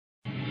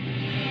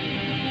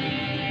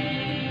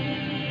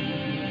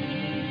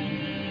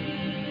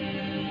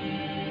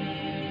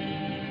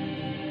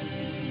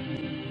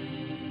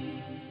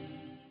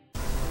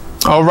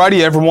Alrighty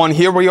everyone,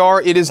 here we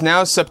are. It is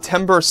now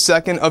September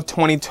 2nd of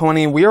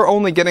 2020. We are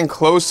only getting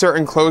closer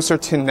and closer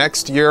to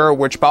next year,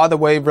 which by the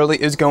way really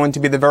is going to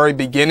be the very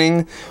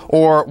beginning,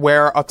 or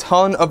where a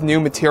ton of new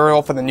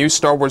material for the new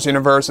Star Wars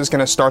universe is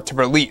going to start to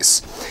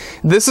release.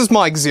 This is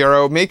Mike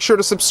Zero. Make sure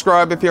to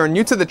subscribe if you are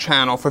new to the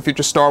channel for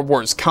future Star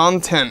Wars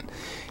content.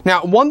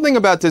 Now, one thing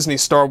about Disney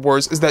Star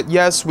Wars is that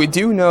yes, we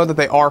do know that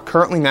they are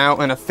currently now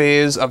in a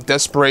phase of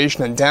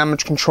desperation and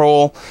damage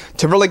control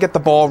to really get the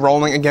ball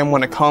rolling again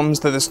when it comes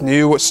to this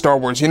new Star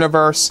Wars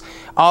universe.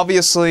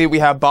 Obviously, we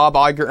have Bob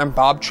Iger and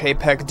Bob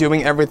Chapek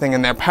doing everything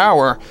in their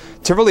power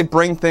to really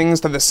bring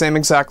things to the same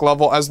exact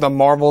level as the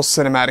Marvel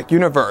Cinematic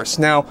Universe.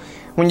 Now,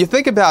 when you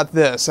think about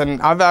this, and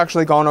I've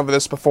actually gone over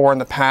this before in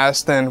the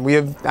past, and we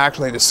have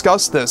actually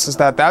discussed this, is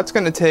that that's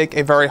going to take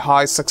a very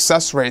high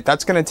success rate.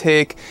 That's going to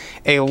take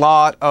a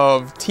lot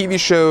of TV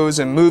shows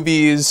and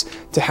movies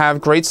to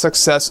have great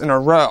success in a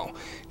row.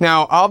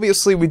 Now,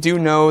 obviously, we do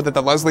know that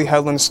the Leslie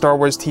Headland Star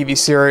Wars TV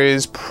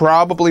series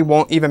probably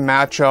won't even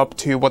match up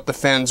to what the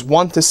fans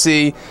want to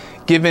see,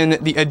 given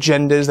the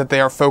agendas that they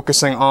are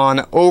focusing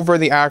on over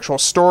the actual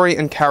story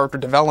and character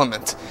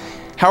development.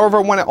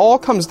 However, when it all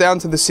comes down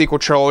to the sequel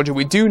trilogy,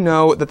 we do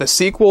know that the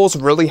sequels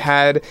really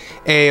had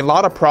a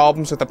lot of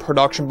problems with the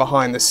production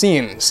behind the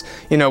scenes.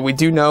 You know, we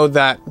do know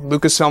that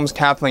Lucasfilm's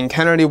Kathleen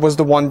Kennedy was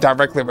the one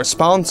directly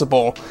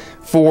responsible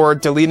for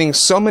deleting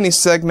so many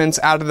segments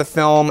out of the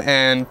film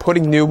and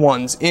putting new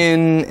ones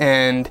in,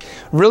 and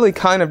really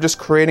kind of just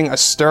creating a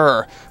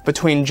stir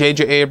between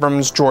J.J.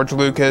 Abrams, George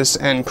Lucas,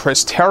 and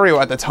Chris Terrio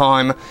at the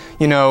time,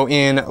 you know,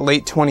 in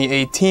late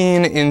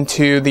 2018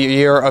 into the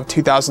year of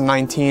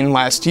 2019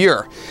 last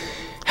year.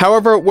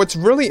 However, what's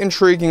really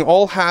intriguing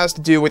all has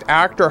to do with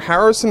actor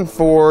Harrison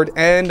Ford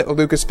and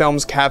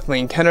Lucasfilm's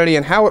Kathleen Kennedy,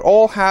 and how it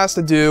all has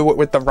to do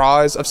with the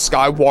rise of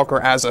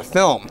Skywalker as a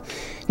film.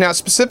 Now,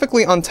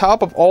 specifically on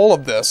top of all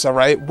of this,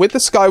 alright, with the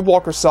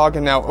Skywalker saga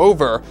now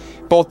over,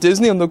 both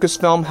Disney and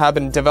Lucasfilm have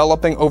been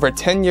developing over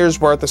 10 years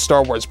worth of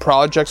Star Wars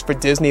projects for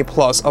Disney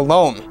Plus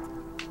alone.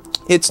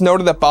 It's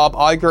noted that Bob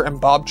Iger and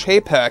Bob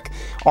Chapek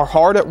are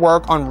hard at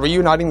work on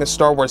reuniting the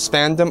Star Wars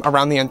fandom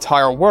around the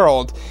entire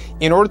world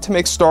in order to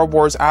make Star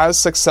Wars as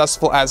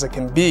successful as it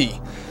can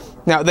be.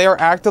 Now, they are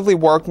actively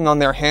working on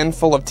their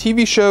handful of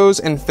TV shows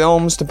and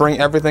films to bring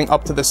everything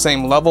up to the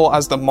same level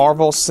as the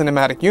Marvel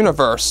Cinematic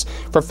Universe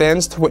for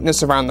fans to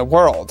witness around the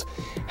world.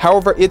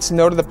 However, it's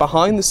noted that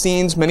behind the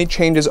scenes, many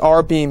changes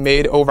are being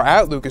made over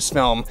at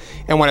Lucasfilm,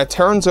 and when it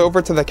turns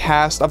over to the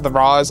cast of The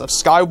Rise of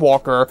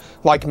Skywalker,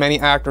 like many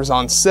actors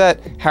on set,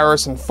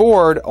 Harrison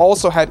Ford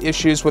also had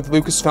issues with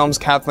Lucasfilm's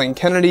Kathleen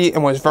Kennedy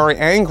and was very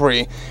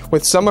angry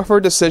with some of her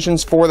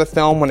decisions for the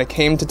film when it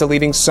came to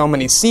deleting so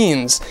many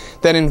scenes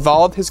that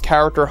involved his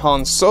character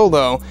Han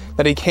Solo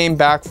that he came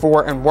back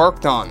for and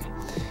worked on.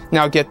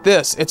 Now get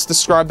this, it's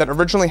described that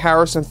originally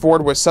Harrison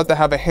Ford was set to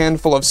have a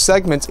handful of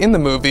segments in the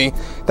movie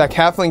that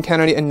Kathleen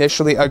Kennedy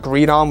initially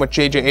agreed on with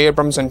J.J.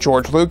 Abrams and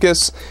George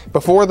Lucas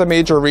before the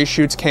major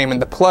reshoots came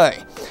into play.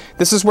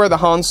 This is where the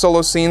Han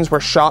Solo scenes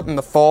were shot in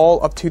the fall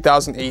of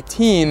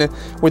 2018,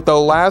 with the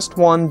last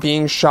one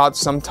being shot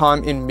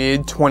sometime in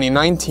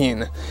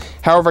mid-2019.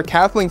 However,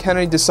 Kathleen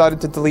Kennedy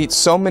decided to delete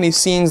so many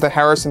scenes that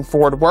Harrison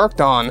Ford worked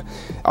on,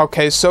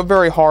 so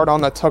very hard on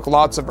that took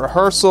lots of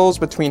rehearsals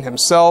between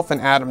himself and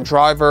Adam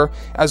Driver,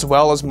 as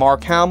well as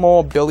Mark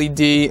Hamill, Billy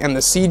Dee, and the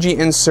CG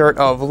insert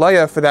of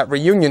Leia for that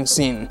reunion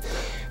scene.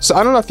 So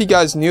I don't know if you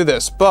guys knew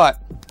this, but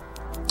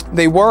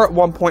they were at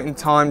one point in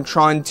time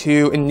trying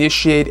to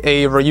initiate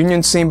a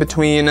reunion scene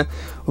between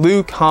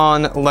Luke,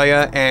 Han,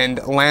 Leia, and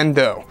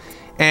Lando.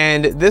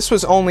 And this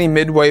was only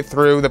midway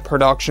through the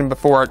production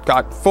before it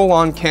got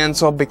full-on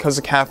cancelled because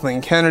of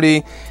Kathleen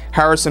Kennedy.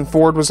 Harrison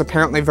Ford was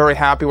apparently very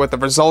happy with the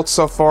results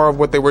so far of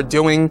what they were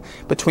doing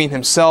between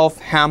himself,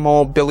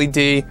 Hamill, Billy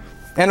Dee,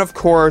 and of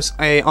course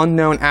an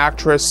unknown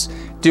actress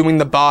doing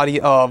the body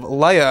of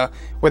Leia,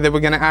 where they were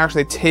going to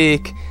actually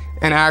take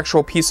an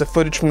actual piece of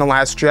footage from The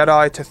Last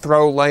Jedi to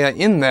throw Leia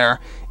in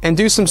there and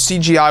do some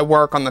CGI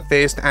work on the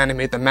face to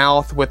animate the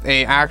mouth with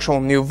an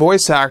actual new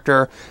voice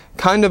actor,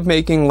 kind of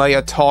making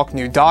Leia talk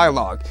new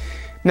dialogue.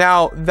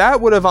 Now, that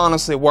would have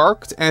honestly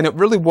worked, and it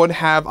really would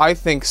have, I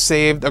think,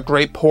 saved a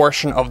great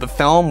portion of the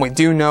film. We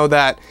do know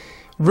that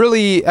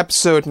really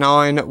Episode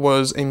 9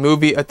 was a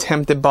movie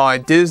attempted by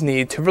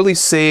Disney to really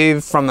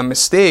save from the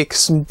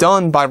mistakes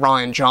done by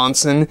Rian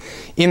Johnson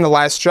in The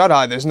Last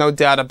Jedi. There's no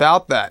doubt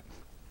about that.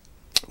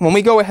 When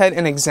we go ahead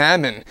and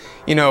examine,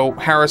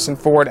 Harrison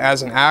Ford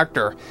as an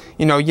actor,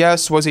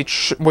 yes, was he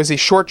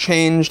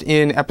shortchanged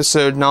in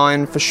Episode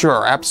 9? For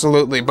sure,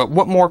 absolutely. But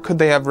what more could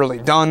they have really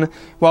done?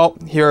 Well,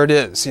 here it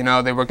is.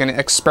 They were going to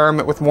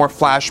experiment with more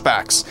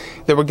flashbacks.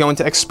 They were going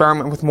to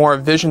experiment with more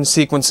vision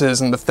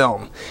sequences in the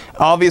film.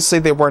 Obviously,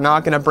 they were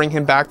not going to bring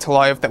him back to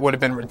life. That would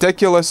have been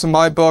ridiculous in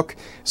my book.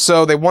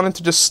 So they wanted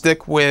to just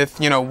stick with,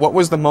 what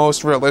was the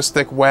most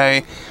realistic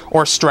way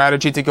or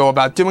strategy to go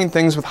about doing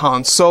things with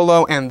Han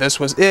Solo, and this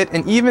was it.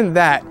 And even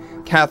that,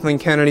 Kathleen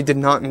Kennedy did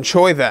not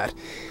enjoy that.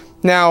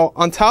 Now,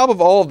 on top of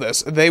all of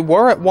this, they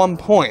were at one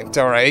point,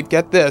 alright,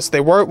 get this, they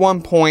were at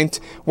one point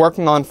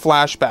working on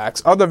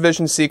flashbacks, other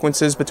vision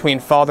sequences between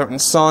father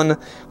and son,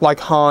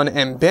 like Han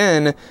and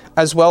Ben,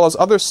 as well as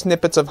other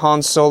snippets of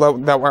Han Solo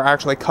that were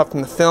actually cut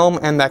from the film,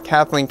 and that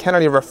Kathleen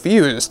Kennedy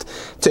refused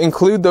to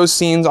include those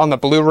scenes on the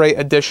Blu-ray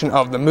edition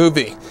of the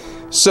movie.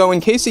 So, in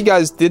case you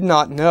guys did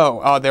not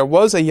know, there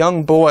was a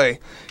young boy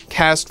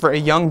cast for a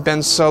young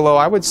Ben Solo,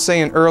 I would say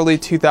in early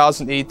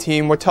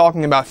 2018. We're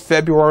talking about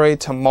February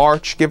to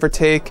March, give or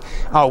take,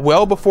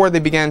 well before they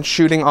began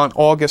shooting on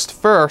August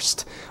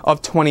 1st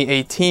of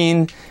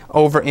 2018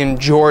 over in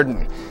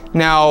Jordan.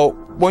 Now,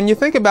 when you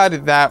think about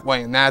it that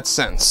way, in that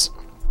sense,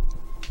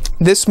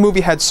 this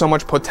movie had so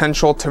much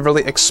potential to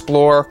really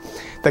explore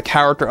the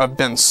character of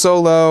Ben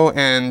Solo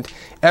and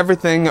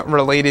everything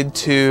related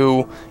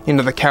to, you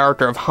know, the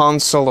character of Han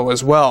Solo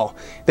as well.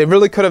 They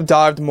really could have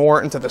dived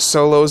more into the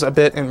Solos a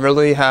bit and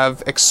really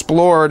have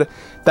explored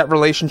that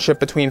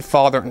relationship between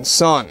father and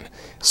son.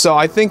 So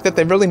I think that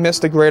they really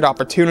missed a great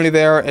opportunity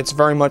there. It's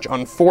very much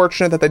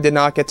unfortunate that they did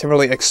not get to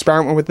really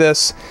experiment with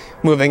this.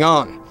 Moving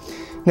on.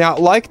 Now,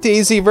 like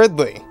Daisy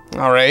Ridley,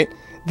 alright,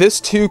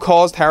 this too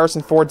caused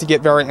Harrison Ford to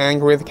get very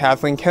angry with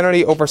Kathleen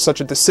Kennedy over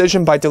such a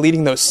decision by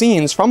deleting those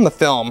scenes from the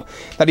film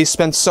that he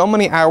spent so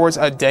many hours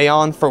a day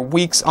on for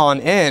weeks on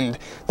end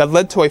that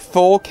led to a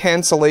full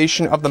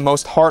cancellation of the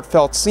most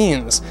heartfelt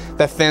scenes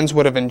that fans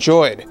would have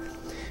enjoyed.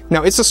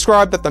 Now, it's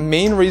described that the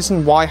main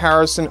reason why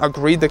Harrison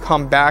agreed to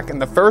come back in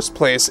the first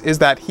place is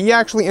that he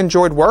actually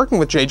enjoyed working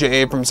with J.J.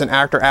 Abrams and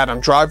actor Adam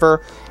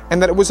Driver,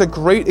 and that it was a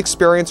great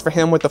experience for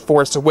him with The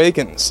Force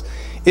Awakens.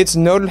 It's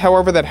noted,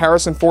 however, that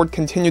Harrison Ford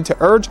continued to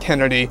urge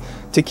Kennedy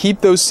to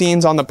keep those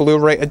scenes on the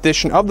Blu-ray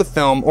edition of the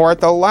film, or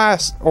at the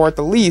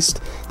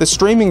least, the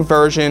streaming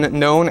version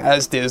known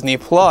as Disney+.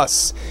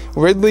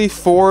 Ridley,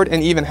 Ford,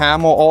 and even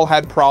Hamill all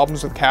had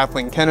problems with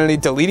Kathleen Kennedy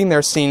deleting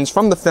their scenes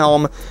from the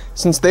film,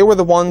 since they were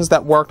the ones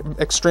that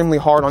worked extremely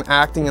hard on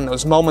acting in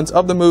those moments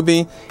of the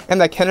movie, and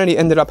that Kennedy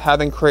ended up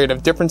having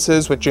creative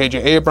differences with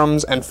J.J.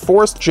 Abrams and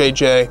forced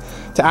J.J.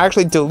 to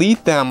actually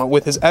delete them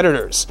with his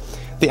editors.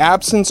 The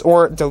absence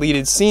or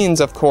deleted scenes,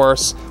 of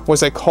course,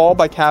 was a call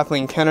by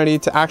Kathleen Kennedy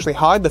to actually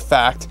hide the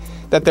fact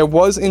that there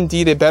was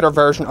indeed a better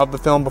version of the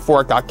film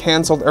before it got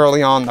cancelled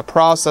early on in the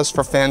process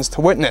for fans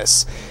to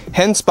witness.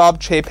 Hence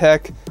Bob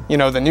Chapek, you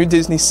know, the new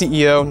Disney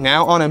CEO,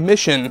 now on a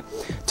mission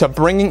to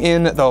bringing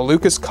in the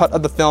Lucas cut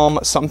of the film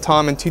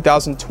sometime in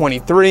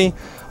 2023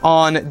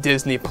 on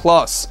Disney+.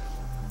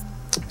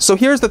 So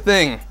here's the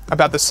thing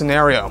about the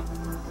scenario,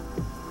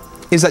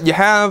 is that you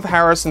have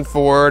Harrison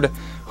Ford,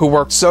 who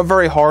worked so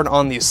very hard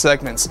on these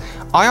segments.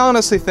 I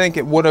honestly think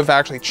it would have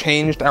actually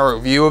changed our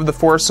review of The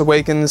Force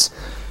Awakens,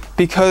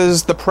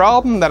 because the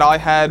problem that I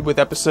had with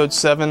Episode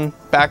 7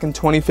 back in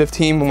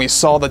 2015 when we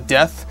saw the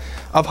death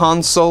of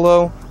Han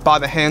Solo by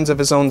the hands of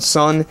his own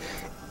son,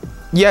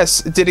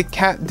 yes, did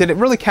it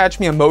really catch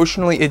me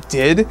emotionally? It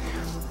did,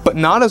 but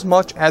not as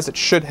much as it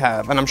should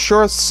have. And I'm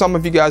sure some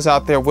of you guys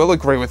out there will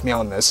agree with me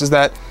on this, is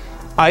that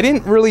I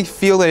didn't really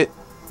feel it,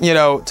 you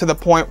know, to the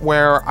point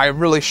where I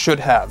really should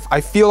have. I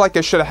feel like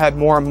I should have had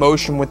more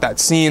emotion with that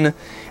scene,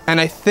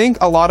 and I think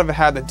a lot of it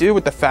had to do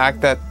with the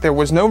fact that there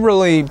was no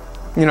really,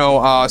 you know,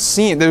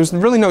 there was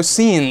really no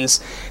scenes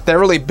that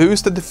really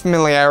boosted the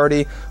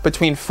familiarity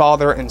between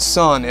father and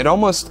son. It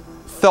almost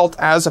felt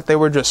as if they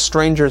were just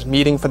strangers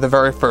meeting for the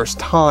very first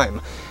time.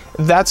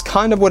 That's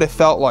kind of what it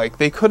felt like.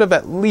 They could have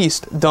at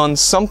least done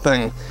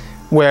something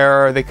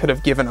where they could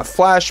have given a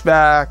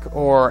flashback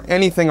or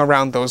anything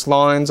around those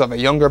lines of a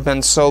younger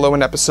Ben Solo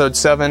in Episode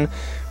 7,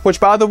 which,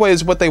 by the way,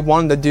 is what they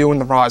wanted to do in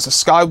The Rise of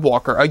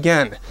Skywalker.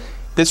 Again,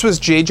 this was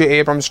J.J.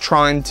 Abrams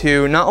trying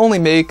to not only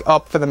make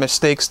up for the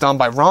mistakes done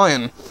by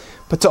Ryan,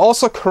 but to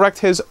also correct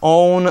his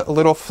own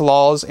little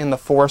flaws in The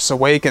Force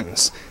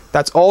Awakens.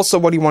 That's also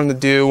what he wanted to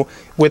do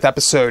with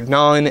Episode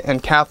 9,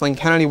 and Kathleen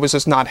Kennedy was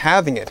just not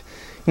having it.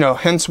 You know,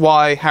 hence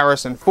why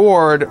Harrison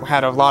Ford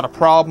had a lot of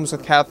problems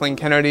with Kathleen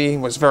Kennedy,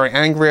 was very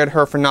angry at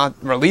her for not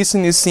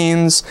releasing these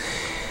scenes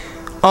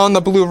on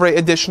the Blu-ray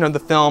edition of the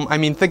film. I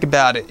mean, think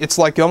about it. It's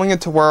like going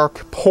into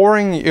work,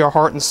 pouring your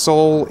heart and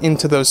soul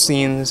into those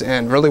scenes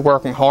and really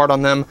working hard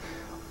on them,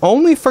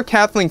 only for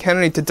Kathleen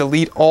Kennedy to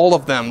delete all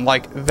of them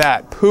like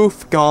that.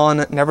 Poof,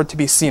 gone, never to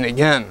be seen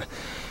again.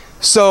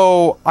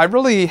 So, I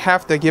really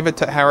have to give it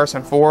to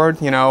Harrison Ford,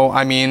 you know.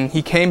 I mean,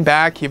 he came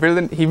back, he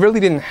really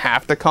didn't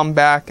have to come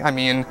back. I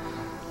mean,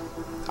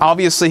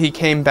 obviously he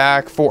came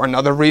back for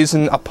another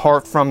reason,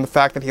 apart from the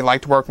fact that he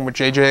liked working with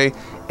JJ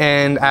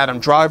and Adam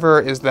Driver,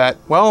 is that,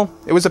 well,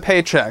 it was a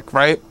paycheck,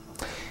 right?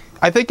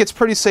 I think it's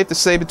pretty safe to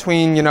say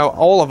between, you know,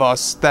 all of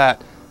us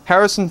that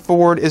Harrison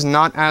Ford is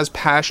not as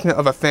passionate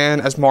of a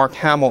fan as Mark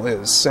Hamill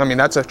is. I mean,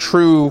 that's a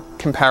true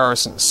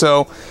comparison.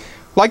 So,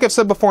 like I've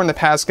said before in the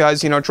past,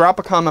 guys, you know, drop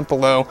a comment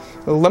below.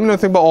 Let me know what you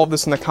think about all of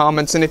this in the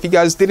comments. And if you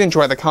guys did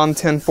enjoy the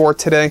content for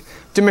today,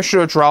 do make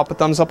sure to drop a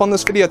thumbs up on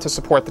this video to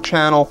support the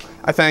channel.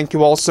 I thank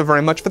you all so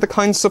very much for the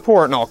kind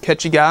support, and I'll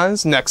catch you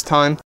guys next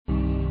time.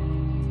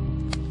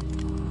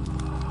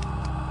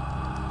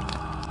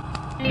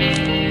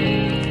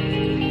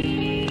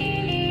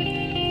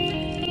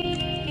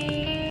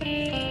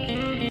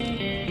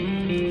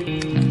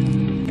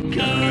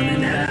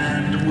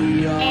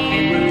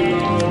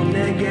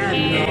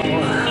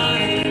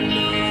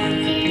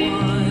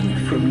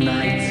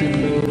 night to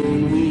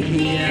moon, we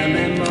hear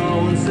them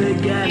moans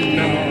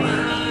again.